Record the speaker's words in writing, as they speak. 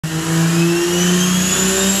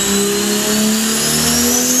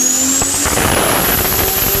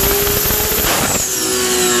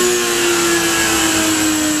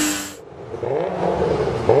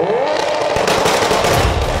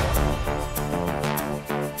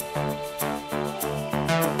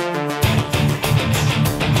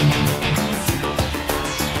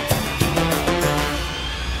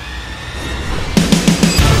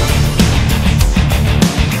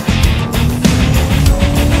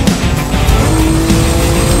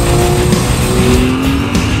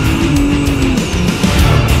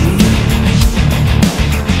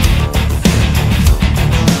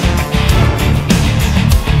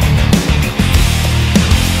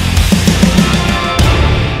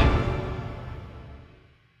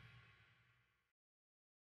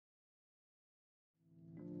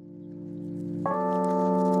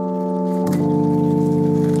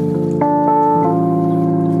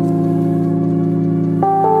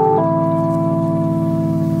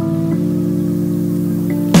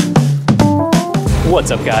What's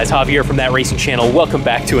up guys, Javier from That Racing Channel. Welcome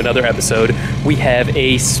back to another episode. We have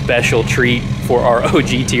a special treat for our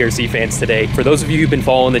OG TRC fans today. For those of you who've been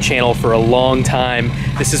following the channel for a long time,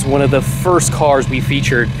 this is one of the first cars we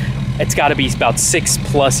featured. It's gotta be about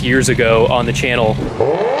 6+ years ago on the channel.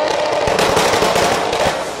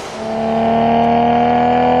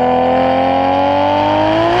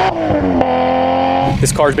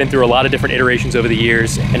 This car's been through a lot of different iterations over the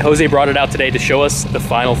years, and Jose brought it out today to show us the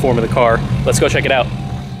final form of the car. Let's go check it out.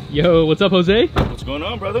 Yo, what's up, Jose? What's going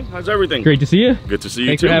on, brother? How's everything? Great to see you. Good to see you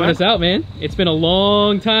Thanks too, for having man. us out, man. It's been a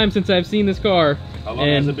long time since I've seen this car. How long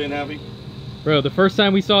has it been, Javi? Bro, the first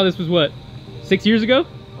time we saw this was what, 6 years ago?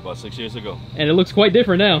 About 6 years ago. And it looks quite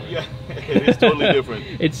different now. Yeah, it is totally different.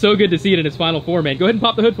 It's so good to see it in its final form, man. Go ahead and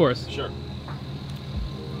pop the hood for us. Sure.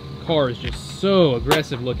 Car is just so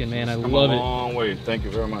aggressive looking, man. I love it. A long way. Thank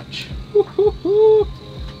you very much.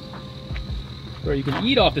 Bro, you can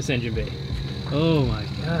eat off this engine bay. Oh my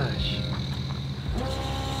gosh.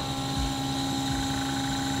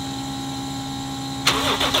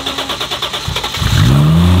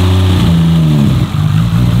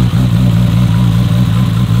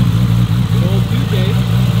 Good old 2J.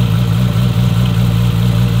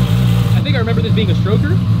 I think I remember this being a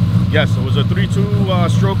stroker. Yes, it was a 3.2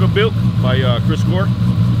 stroker built by Chris Gore.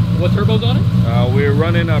 What turbo's on it? We're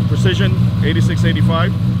running a Precision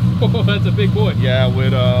 8685. Oh, that's a big boy. Yeah,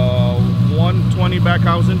 with 120 back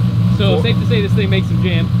housing. So safe to say this thing makes some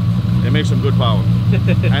jam. It makes some good power.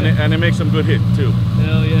 and it makes some good hit too.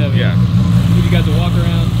 Hell yeah, man. Yeah. Give you guys a walk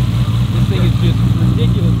around. This thing is just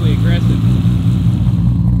ridiculously aggressive.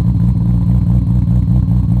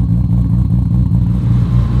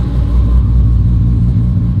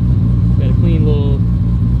 Got a clean little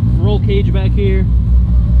roll cage back here.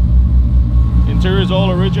 Interior is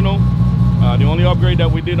all original. The only upgrade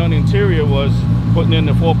that we did on the interior was putting in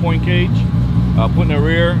the 4-point cage, putting a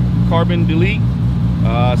rear carbon delete.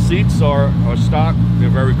 Seats are stock. They're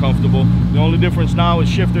very comfortable. The only difference now is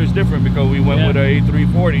shifter is different because we went with a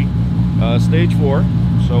A340 stage 4,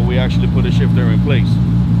 so we actually put a shifter in place.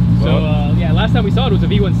 So yeah, last time we saw it was a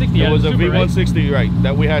V160. It was a Supra, V160, right,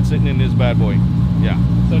 that we had sitting in this bad boy. Yeah.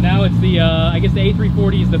 So now it's the, I guess the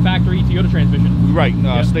A340 is the factory Toyota transmission. Right,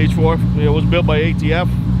 stage 4. It was built by ATF.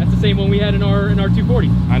 That's the same one we had in our 240.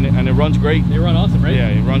 And it runs great. They run awesome, right? Yeah,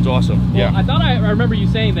 it runs awesome. Well, yeah. I thought I remember you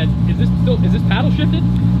saying that, is this paddle shifted?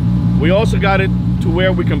 We also got it to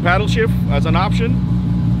where we can paddle shift as an option,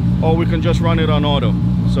 or we can just run it on auto.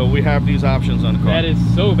 So we have these options on the car. That is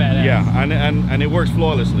so badass. Yeah, and it works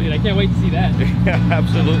flawlessly. Dude, I can't wait to see that. Yeah,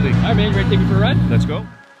 absolutely. All right, man, you ready to take me for a ride? Let's go.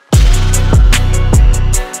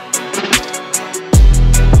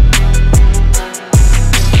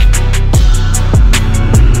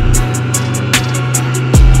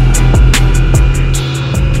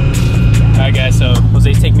 Alright guys, so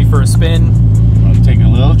Jose's taking me for a spin. I'll take a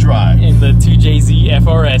little drive. In the 1200HP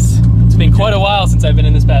FRS. It's been quite a while since I've been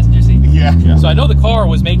in this passenger seat. Yeah. So I know the car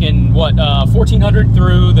was making, what, 1400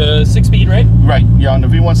 through the 6-speed, right? Right, yeah, on the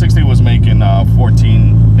V160 was making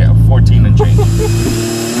 14 and change.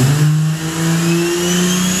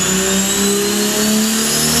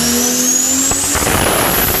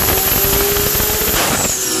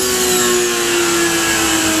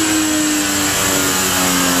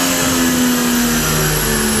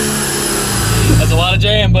 That's a lot of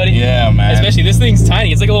jam, buddy. Yeah, man. Especially this thing's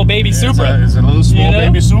tiny. It's like a little baby Supra. It's a little small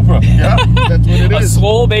baby Supra. Yeah, that's what it is. A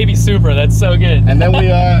swole baby Supra. That's so good. And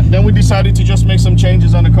then we decided to just make some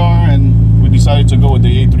changes on the car, and we decided to go with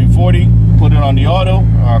the A340, put it on the auto.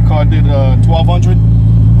 Our car did 1200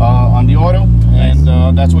 on the auto, and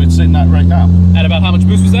that's what it's sitting at right now. At about how much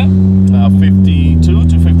boost was that? 52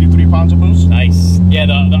 to 53 pounds of boost. Nice. Yeah,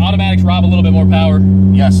 the automatics rob a little bit more power.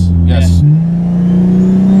 Yes. Yeah.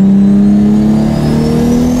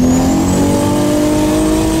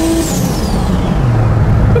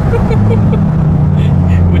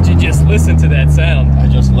 Would you just listen to that sound? I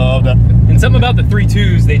just love that. And something about the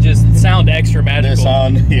 3.2s, they just sound extra magical. They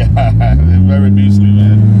sound, yeah, they're very beastly,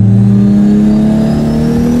 man.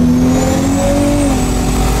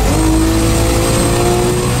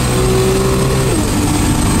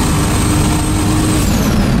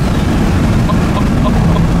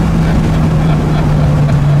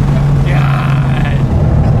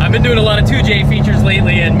 God. I've been doing a lot of 2J features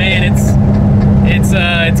lately, and man, it's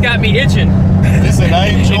got me itching. Listen, I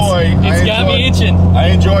enjoy. It's got me itching. I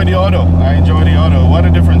enjoy the auto. What a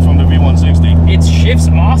difference from the V160. It shifts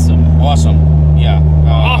awesome. Awesome. Yeah.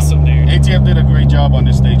 Awesome, dude. ATF did a great job on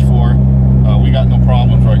this stage 4. We got no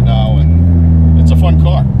problems right now, and it's a fun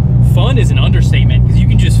car. Fun is an understatement because you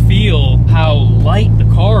can just feel how light the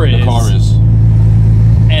car is. The car is.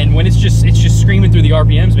 And when it's just screaming through the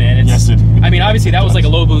RPMs, man. It's, yes, I mean, obviously that was like a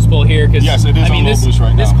low boost pull here, because yes, it is on low boost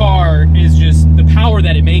right now. This car is just, the power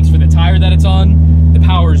that it makes for the tire that it's on, the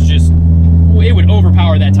power is just, it would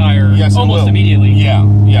overpower that tire almost immediately. Yeah,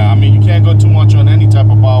 yeah. I mean, you can't go too much on any type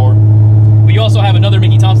of power. But you also have another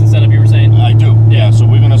Mickey Thompson setup, you were saying? I do. Yeah. So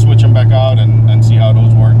we're gonna switch them back out and see how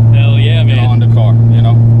those work. Hell yeah, man. On the car, you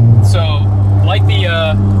know. So like the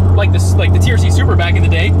TRC Supra back in the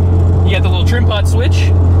day, you got the little trim pot switch,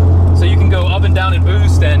 so you can go up and down and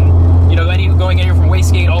boost, and you know, going anywhere from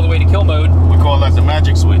wastegate all the way to kill mode. We call that the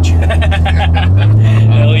magic switch.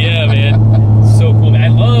 Hell yeah, man. So cool, man. I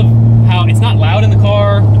love how it's not loud in the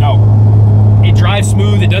car. No. It drives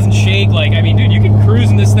smooth, it doesn't shake. Like, I mean, dude, you can cruise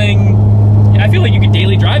in this thing. I feel like you can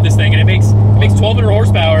daily drive this thing, and it makes 1,200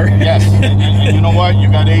 horsepower. Yes, and you know what?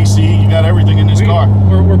 You got AC, you got everything in this car.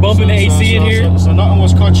 We're bumping the AC in here. So nothing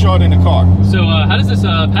was cut short in the car. So how does this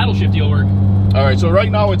paddle shift deal work? All right, so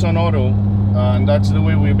right now it's on auto, and that's the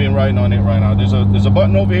way we've been riding on it right now. There's a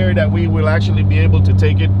button over here that we will actually be able to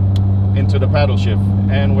take it into the paddle shift,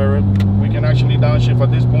 and where we can actually downshift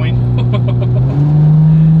at this point.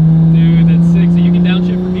 Dude, that's sick. So you can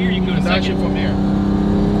downshift from here, you can go to second. Downshift from here.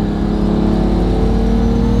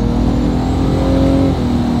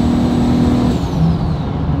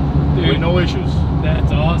 With no issues.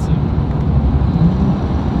 That's awesome.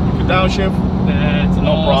 You can downshift. That's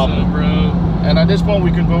no awesome, problem, bro. And at this point, we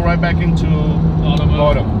can go right back into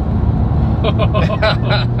auto.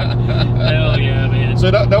 Hell yeah, man. So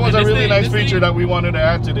that was a really nice feature that we wanted to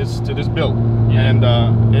add to this build, and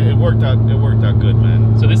it worked out. It worked out good,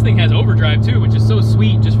 man. So this thing has overdrive too, which is so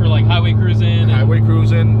sweet, just for like highway cruising. Highway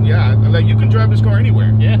cruising, yeah. Like you can drive this car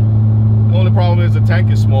anywhere. Yeah. The only problem is the tank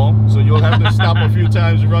is small, so you'll have to stop a few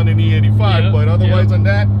times running E85. But otherwise, on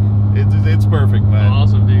that, it's perfect, man.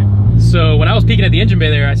 Awesome, dude. So when I was peeking at the engine bay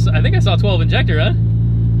there, I think I saw 12 injector, huh?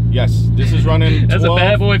 Yes, this is running. That's 12, a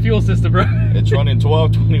bad boy fuel system, bro. It's running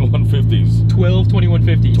 12 2150s. 12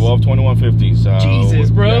 2150s. 12 2150s. Jesus,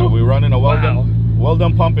 bro. Yeah, we're running a well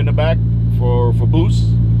done pump in the back for boost,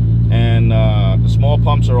 and the small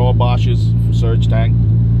pumps are all Bosch's for surge tank,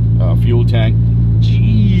 fuel tank.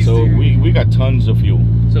 Jeez. So we got tons of fuel.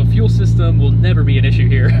 So fuel system will never be an issue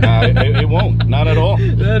here. It won't, not at all.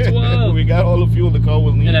 That's wild. We got all the fuel the car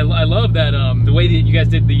will need. And I love that the way that you guys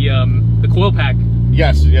did the coil pack.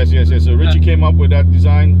 Yes. So Richie came up with that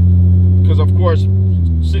design because, of course,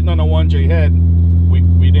 sitting on a 1J head,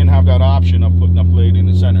 we didn't have that option of putting a plate in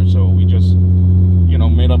the center. So we just, you know,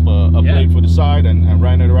 made up a plate for the side and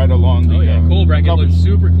ran it right along the coil bracket looks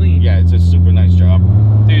super clean. Yeah, it's a super nice job.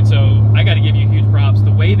 Dude, so I got to give you huge props.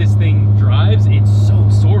 The way this thing drives, it's so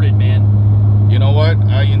sorted, man. You know what?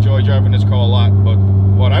 I enjoy driving this car a lot, but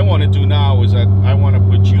what I want to do now is that I want to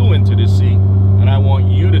put you into this seat, and I want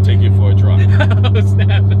you to take it for a drive. Oh,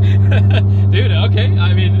 snap. Dude, okay.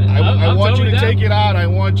 I mean, I want you to take it out. I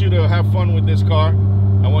want you to have fun with this car.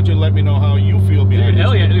 I want you to let me know how you feel behind it.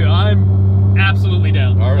 Hell yeah, dude. I'm absolutely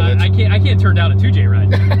down. All right, I can't turn down a 2J ride.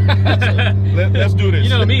 Let's do this. You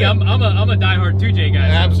know me, I'm a diehard 2J guy.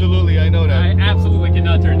 So absolutely, I know that. I absolutely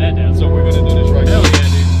cannot turn that down. So we're gonna do this right now. Hell yeah,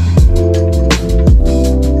 dude.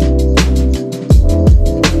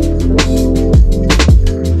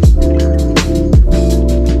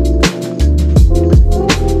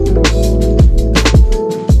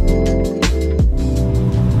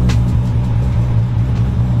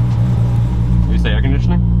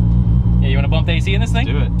 Bump the AC in this thing?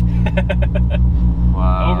 Do it.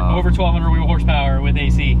 Wow. Over 1,200 wheel horsepower with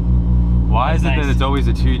AC. Why is it that it's always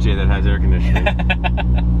a 2J that has air conditioning?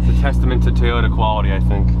 It's a testament to Toyota quality, I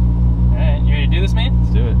think. Alright, you ready to do this, man?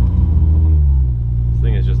 Let's do it. This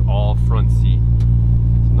thing is just all front seat.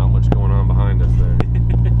 There's not much going on behind us there.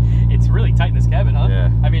 It's really tight in this cabin, huh?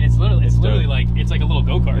 Yeah. I mean, it's literally like it's like a little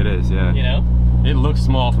go-kart. It is, yeah. You know? It looks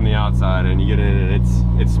small from the outside, and you get in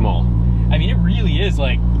and it's small. I mean, it really is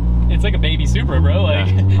like. It's like a baby Supra, bro. Like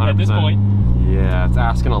at this point. Yeah, it's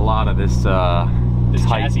asking a lot of this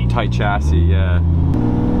tight chassis. Yeah.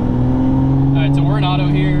 All right, so we're in auto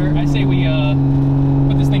here. I say we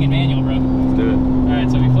put this thing in manual, bro. Let's do it. All right,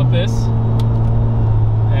 so we flip this,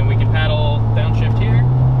 and we can paddle downshift here.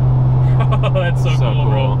 That's so cool,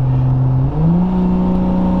 bro.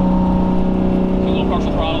 Do a little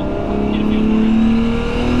partial throttle. Get a feel for it.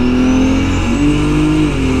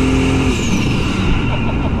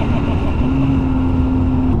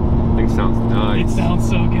 It sounds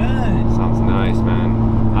so good. Sounds nice,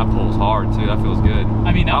 man. That pulls hard too. That feels good.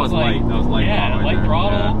 I mean, that was light. That was light. Yeah, right light there.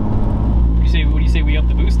 throttle. Yeah. What do you say we up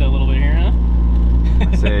the boost a little bit here, huh?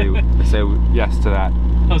 I say yes to that.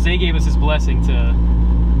 Jose gave us his blessing to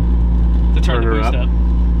turn the boost up.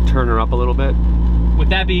 Turn her up a little bit. with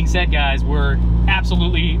that being said, guys, we're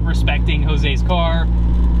absolutely respecting Jose's car.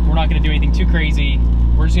 We're not going to do anything too crazy.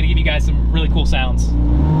 We're just going to give you guys some really cool sounds.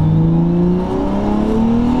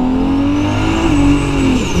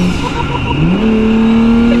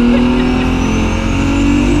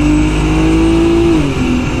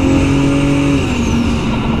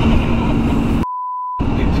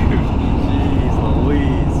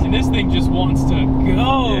 This thing just wants to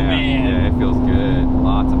go, man. Yeah, it feels good.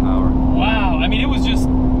 Lots of power. Wow. I mean, it was just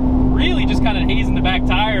really just kind of hazing the back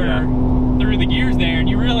tire through the gears there, and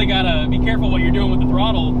you really got to be careful what you're doing with the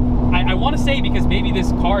throttle. I want to say, because maybe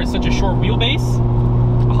this car is such a short wheelbase,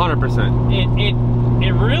 100%.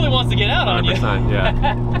 it really wants to get out on you. 100%,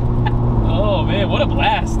 yeah. Oh man, what a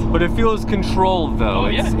blast. But it feels controlled though. Oh,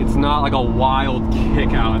 yeah. It's not like a wild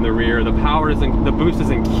kick out in the rear. The power isn't, the boost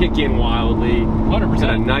doesn't kick in wildly. 100%. It's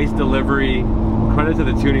got a nice delivery. Credit to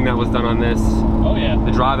the tuning that was done on this. Oh yeah.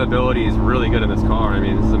 The drivability is really good in this car. I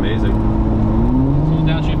mean, this is amazing. So we'll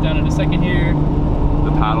downshift down in a second here.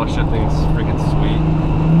 The paddle shifting's freaking sweet.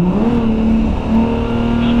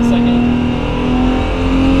 Down in a second.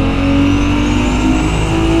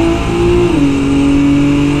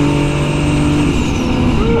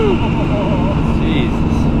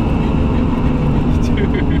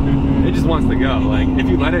 Wants to go. Like, if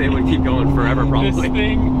you let it, it would keep going forever, probably. This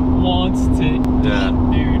thing wants to eat,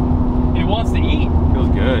 dude. It wants to eat. Feels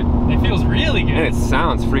good. It feels really good. And it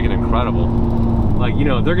sounds freaking incredible. Like, you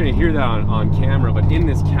know, they're gonna hear that on camera, but in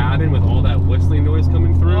this cabin with all that whistling noise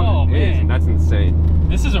coming through, that's insane.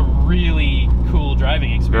 This is a really cool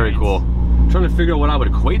driving experience. Very cool. I'm trying to figure out what I would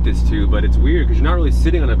equate this to, but it's weird because you're not really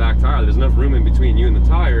sitting on a back tire. There's enough room in between you and the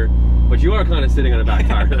tire. But you are kind of sitting on a back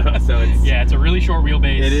tire though, so it's... Yeah, it's a really short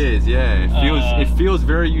wheelbase. It is, yeah. It feels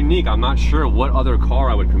very unique. I'm not sure what other car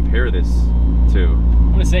I would compare this to.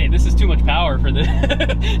 I'm gonna say, this is too much power for the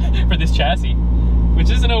for this chassis, which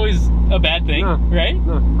isn't always a bad thing, right?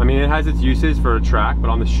 No. I mean, it has its uses for a track, but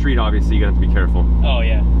on the street, obviously, you're gonna have to be careful. Oh,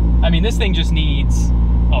 yeah. I mean, this thing just needs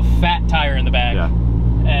a fat tire in the back,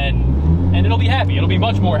 and it'll be happy. It'll be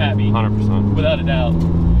much more happy. 100%. Without a doubt.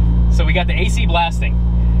 So we got the AC blasting.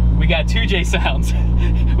 We got 2J sounds,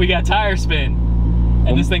 we got tire spin,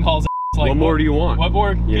 and this thing hauls ass. Like, what more do you want? What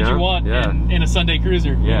more could you want in a Sunday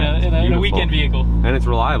cruiser, in a weekend vehicle? And it's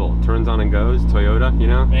reliable, turns on and goes, Toyota, you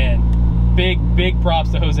know? Man, big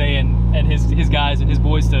props to Jose and his guys and his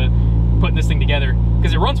boys to putting this thing together,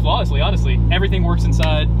 because it runs flawlessly, honestly. Everything works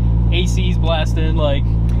inside, AC's blasting, like...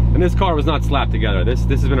 And this car was not slapped together. This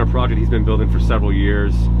has been a project he's been building for several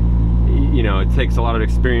years. You know, it takes a lot of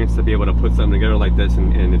experience to be able to put something together like this,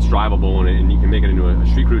 and it's drivable, and you can make it into a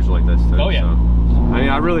street cruiser like this too. Oh yeah. So, I mean,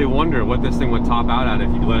 I really wonder what this thing would top out at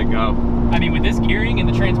if you let it go. I mean, with this gearing and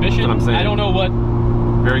the transmission, that's what I'm saying. I don't know what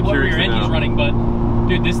rear engine's running, but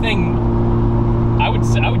dude, this thing, I would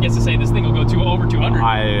guess to say this thing will go over 200.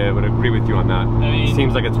 I would agree with you on that. I mean, it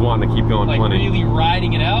seems like it's wanting to keep going like plenty. Really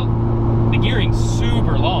riding it out. The gearing's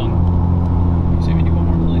super long. See if we do one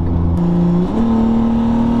more click.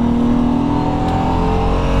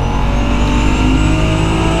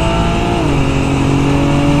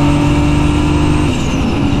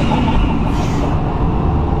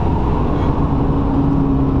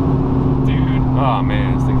 Oh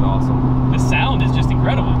man, this thing's awesome. The sound is just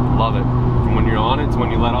incredible. Love it. From when you're on it to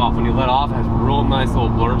when you let off. When you let off, it has real nice little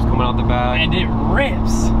blurbs coming out the back. And it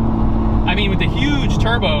rips. I mean, with the huge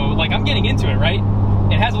turbo, like I'm getting into it, right?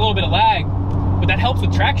 It has a little bit of lag, but that helps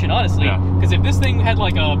with traction, honestly. Because if this thing had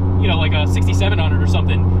like a, like a 6700 or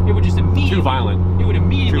something, it would just immediately... Too violent. It would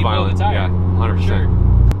immediately blow the tire. Yeah, 100%. Sure.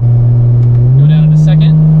 Go down in a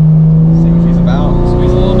second. See what she's about.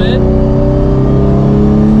 Squeeze a little bit.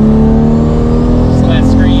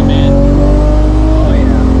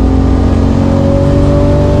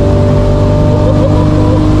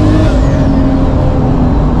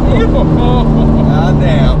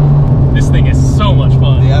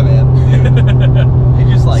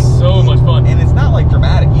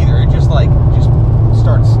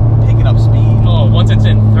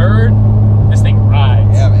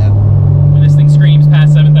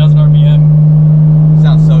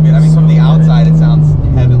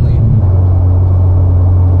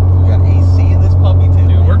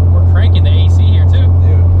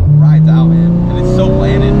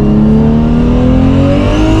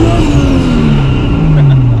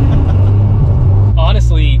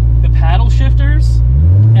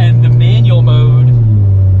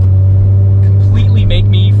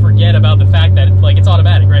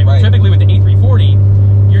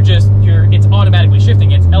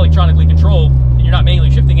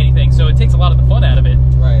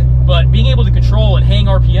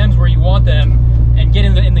 and get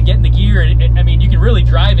in the gear. I mean, you can really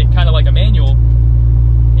drive it kind of like a manual.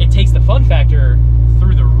 It takes the fun factor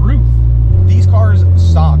through the roof. These cars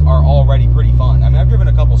stock are already pretty fun. I mean, I've driven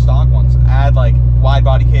a couple stock ones. Add like wide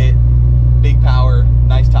body kit, big power,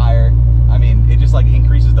 nice tire. I mean, it just like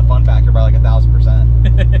increases the fun factor by like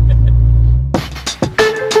 1000%.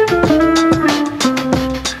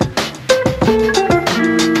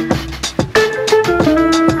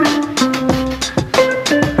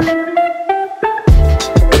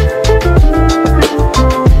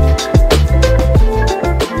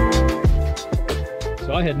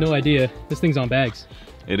 I had no idea this thing's on bags.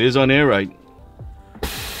 It is on air right.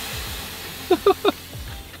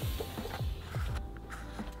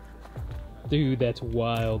 Dude, that's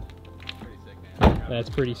wild. Pretty sick, man. That's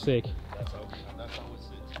pretty sick. That's how it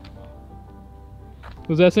sits.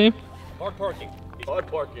 What's that, Sam? Hard parking. Hard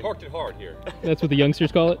parking. Parked it hard here. That's what the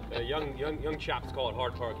youngsters call it? Young chaps call it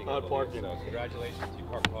hard parking. Hard parking. So congratulations, you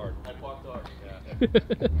parked hard. I parked hard.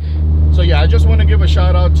 Yeah. So yeah, I just want to give a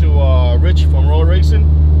shout out to Rich from Roll Racing.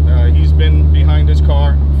 He's been behind this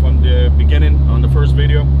car from the beginning on the first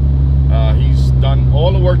video. He's done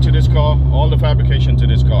all the work to this car, all the fabrication to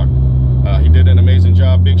this car. He did an amazing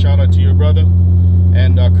job. Big shout out to your brother.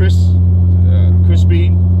 And Chris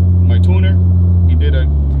Speed, my tuner, he did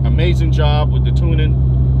an amazing job with the tuning.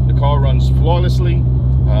 The car runs flawlessly.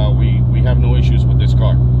 We have no issues with this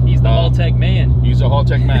car. He's the Haltech man. He's a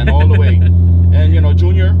Haltech man all the way. And you know,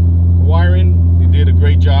 Junior wiring, he did a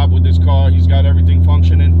great job with this car. He's got everything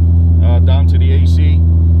functioning down to the AC.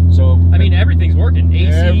 So I mean, everything's working.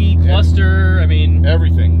 AC, cluster. I mean,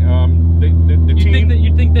 everything. The team.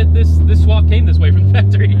 You'd think that this swap came this way from the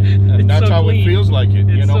factory. And that's so how clean. It feels like it.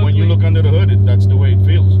 You know, so when clean. You look under the hood, that's the way it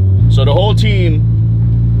feels. So the whole team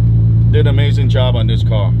did an amazing job on this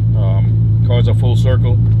car. Cars are full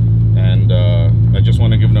circle, and I just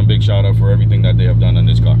want to give them a big shout out for everything that they have done on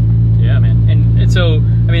this car. Yeah, man. And so,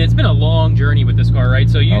 I mean, it's been a long journey with this car, right?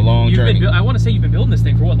 So you've been, I want to say you've been building this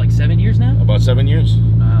thing for what, like 7 years now? About 7 years.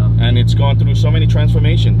 Wow. And it's gone through so many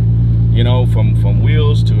transformation, you know, from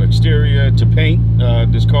wheels to exterior to paint.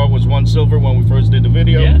 This car was one silver when we first did the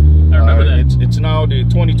video. Yeah, I remember that. It's now the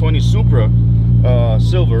 2020 Supra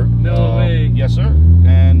silver. No way. Yes, sir.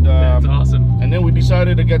 And that's awesome. And then we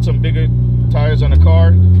decided to get some bigger tires on the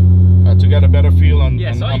car to get a better feel on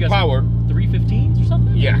power. 315s or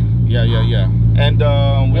something? Yeah. And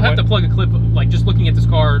we'll have to plug a clip, like just looking at this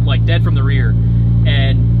car, like dead from the rear,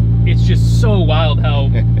 and it's just so wild how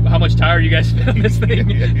much tire you guys fit on this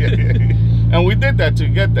thing. And we did that to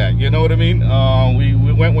get that. You know what I mean?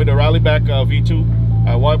 We went with a Rallyback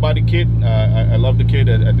V2 wide body kit. I love the kit.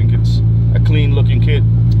 I think it's a clean looking kit.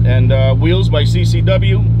 And wheels by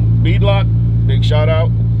CCW, beadlock. Big shout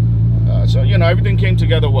out. So you know, everything came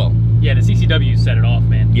together well. Yeah, the CCW set it off,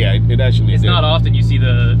 man. Yeah, it actually It's did. not often you see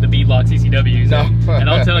the beadlock CCWs. No. And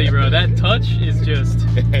I'll tell you, bro, that touch is just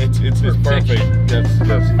it's perfect. That's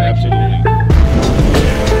absolutely.